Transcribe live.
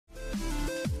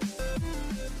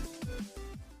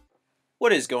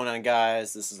What is going on,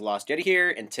 guys? This is TheLostYeti here,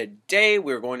 and today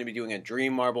we're going to be doing a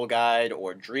Dream Marble Guide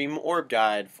or Dream Orb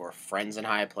Guide for friends in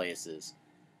high places.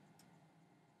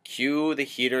 Cue the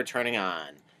heater turning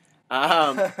on.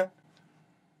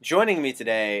 Joining me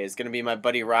today is going to be my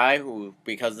buddy Rye, who,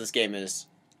 because this game is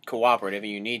cooperative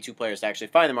and you need two players to actually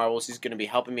find the marbles, he's going to be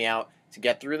helping me out to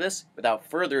get through this. Without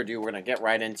further ado, we're going to get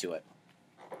right into it.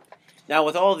 Now,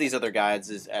 with all of these other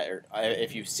guides,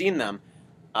 if you've seen them,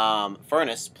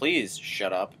 Furnace, please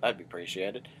shut up. That'd be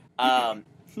appreciated.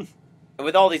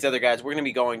 With all these other guides, we're going to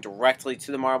be going directly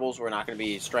to the marbles. We're not going to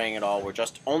be straying at all. We're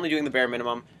just only doing the bare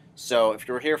minimum. So if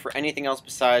you're here for anything else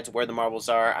besides where the marbles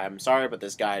are, I'm sorry, but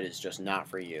this guide is just not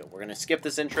for you. We're going to skip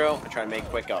this intro and try to make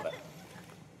quick of it.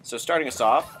 So starting us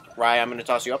off, Rye, I'm going to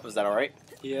toss you up. Is that all right?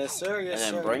 Yes, sir. Yes, sir.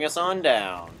 And then bring us on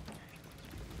down.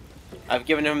 I've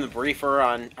given him the briefer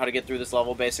on how to get through this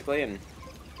level, basically, and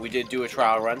we did do a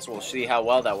trial run, so we'll see how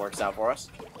well that works out for us.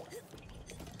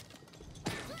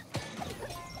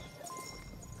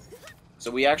 So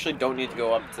we actually don't need to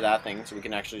go up to that thing, so we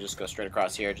can actually just go straight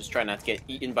across here. Just try not to get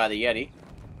eaten by the Yeti.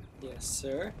 Yes,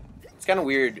 sir. It's kind of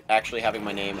weird actually having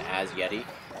my name as Yeti,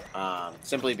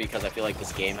 simply because I feel like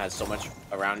this game has so much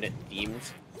around it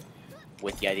themed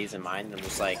with Yetis in mind. I'm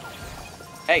just like,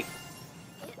 hey,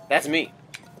 that's me.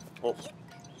 Well,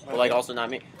 like, also not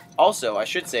me. Also, I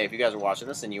should say, if you guys are watching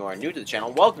this and you are new to the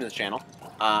channel, welcome to the channel.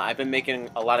 I've been making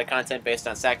a lot of content based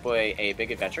on Sackboy, A Big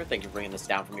Adventure. Thank you for bringing this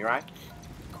down for me, Ryan.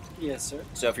 Yes, sir.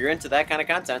 So if you're into that kind of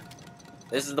content,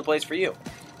 this is the place for you.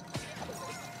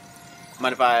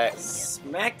 Mind if I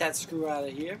smack that screw out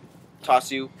of here?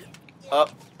 Toss you up.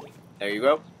 There you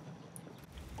go.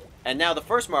 And now the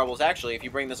first marble is actually, if you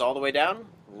bring this all the way down,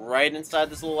 right inside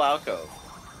this little alcove.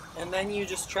 And then you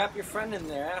just trap your friend in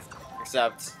there after.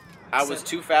 Except I was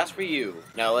too fast for you.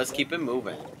 Now let's keep it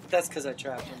moving. That's because I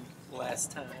trapped him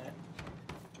last time.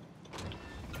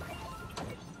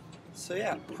 So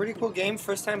yeah, pretty cool game.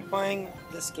 First time playing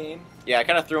this game. Yeah, I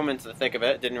kind of threw him into the thick of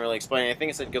it. Didn't really explain anything.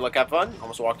 I said, good luck, have fun.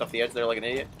 Almost walked off the edge there like an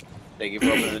idiot. Thank you for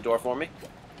opening the door for me.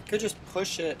 Could just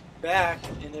push it back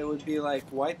and it would be like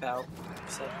Wipeout.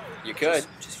 So you could.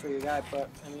 Just for your guy, but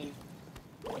I mean,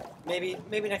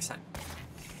 maybe next time.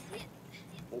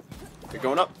 Oh, you're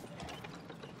going up.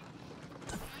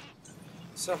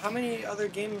 So how many other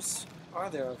games are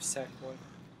there of Sackboy?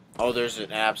 Oh, there's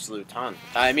an absolute ton.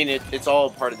 I mean, it's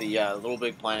all part of the Little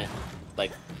Big Planet,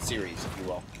 like, series, if you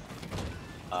will.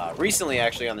 Recently,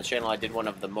 actually, on the channel, I did one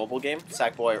of the mobile game,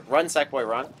 Sackboy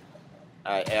Run.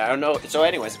 I don't know. So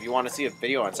anyways, if you want to see a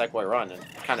video on Sackboy Run, and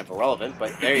kind of irrelevant,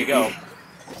 but there you go.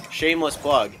 Shameless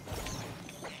plug.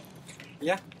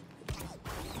 Yeah.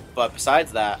 But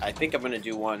besides that, I think I'm going to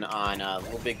do one on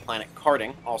Little Big Planet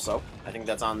karting also. I think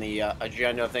that's on the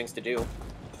agenda of things to do.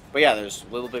 But yeah, there's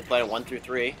Little Big Planet 1 through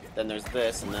 3, then there's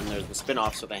this, and then there's the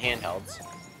spin-offs with the handhelds.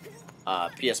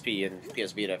 PSP and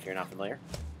PS Vita, if you're not familiar.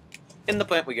 In the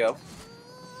plant we go.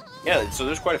 Yeah, so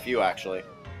there's quite a few, actually.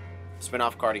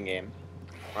 Spin-off karting game.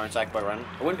 Run Sackboy Run.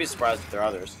 I wouldn't be surprised if there are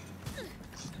others.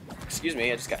 Excuse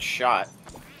me, I just got shot.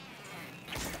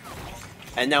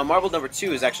 And now marble number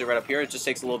 2 is actually right up here. It just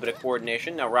takes a little bit of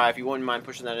coordination. Now, Rye, if you wouldn't mind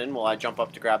pushing that in while I jump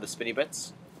up to grab the spinny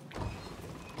bits.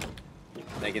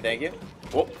 Thank you, thank you.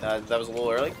 Whoop, that was a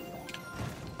little early.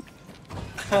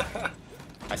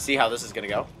 I see how this is going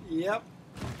to go. Yep.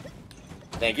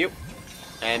 Thank you.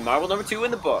 And marble number 2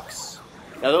 in the books.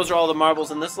 Now, those are all the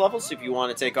marbles in this level, so if you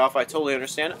want to take off, I totally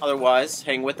understand. Otherwise,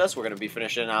 hang with us. We're going to be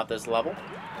finishing out this level.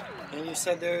 And you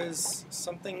said there's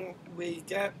something we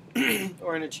get,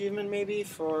 or an achievement maybe,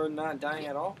 for not dying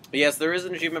at all? Yes, there is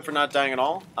an achievement for not dying at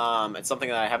all. It's something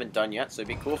that I haven't done yet, so it'd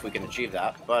be cool if we can achieve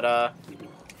that. But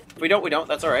if we don't,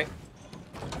 that's alright.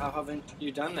 How haven't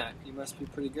you done that? You must be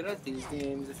pretty good at these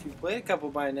games if you've played a couple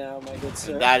by now, my good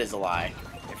sir. That is a lie.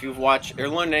 If you've watched or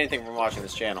learned anything from watching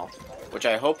this channel, which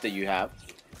I hope that you have,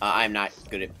 I'm not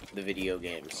good at the video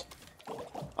games.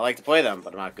 I like to play them,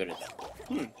 but I'm not good at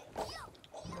them.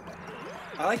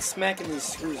 I like smacking these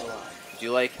screws a lot. Do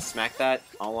you like smack that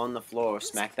all on the floor,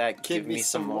 smack that, give me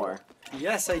some more?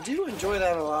 Yes, I do enjoy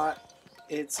that a lot.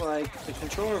 It's like the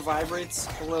controller vibrates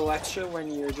a little extra when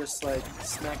you're just like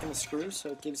smacking the screws, so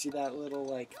it gives you that little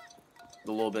like...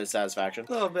 A little bit of satisfaction.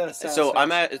 A little bit of satisfaction. So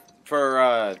I'm at,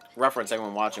 for reference,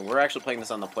 everyone watching, we're actually playing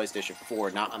this on the PlayStation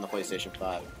 4, not on the PlayStation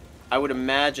 5. I would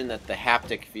imagine that the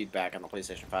haptic feedback on the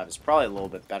PlayStation 5 is probably a little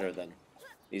bit better than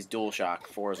these DualShock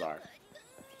 4s are.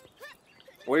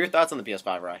 What are your thoughts on the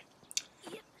PS5,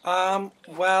 Rye?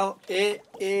 Well, it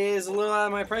is a little out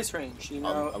of my price range, you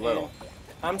know. A little.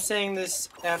 I'm saying this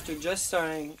after just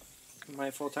starting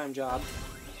my full-time job,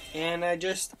 and I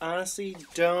just honestly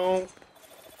don't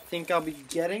think I'll be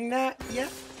getting that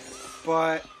yet.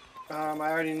 but I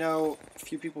already know a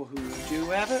few people who do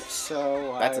have it,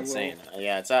 so That's insane.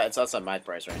 Yeah, it's outside my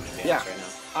price range, to be honest, right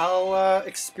now. I'll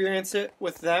experience it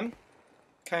with them,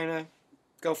 kind of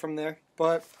go from there.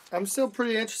 But I'm still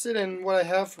pretty interested in what I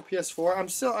have for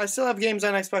PS4. I still have games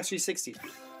on Xbox 360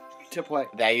 to play.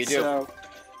 That you do.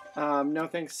 So, no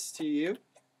thanks to you.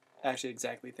 Actually,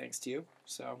 exactly thanks to you.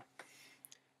 So.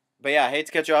 But yeah, I hate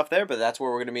to cut you off there, but that's where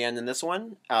we're going to be ending this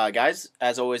one. Guys,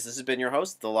 as always, this has been your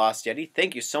host, TheLostYeti.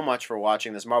 Thank you so much for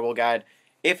watching this Marvel Guide.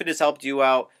 If it has helped you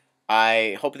out,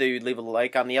 I hope that you'd leave a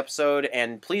like on the episode,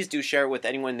 and please do share it with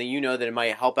anyone that you know that it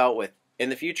might help out with in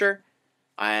the future.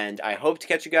 And I hope to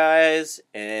catch you guys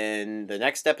in the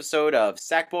next episode of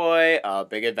Sackboy, A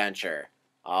Big Adventure.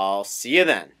 I'll see you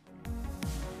then.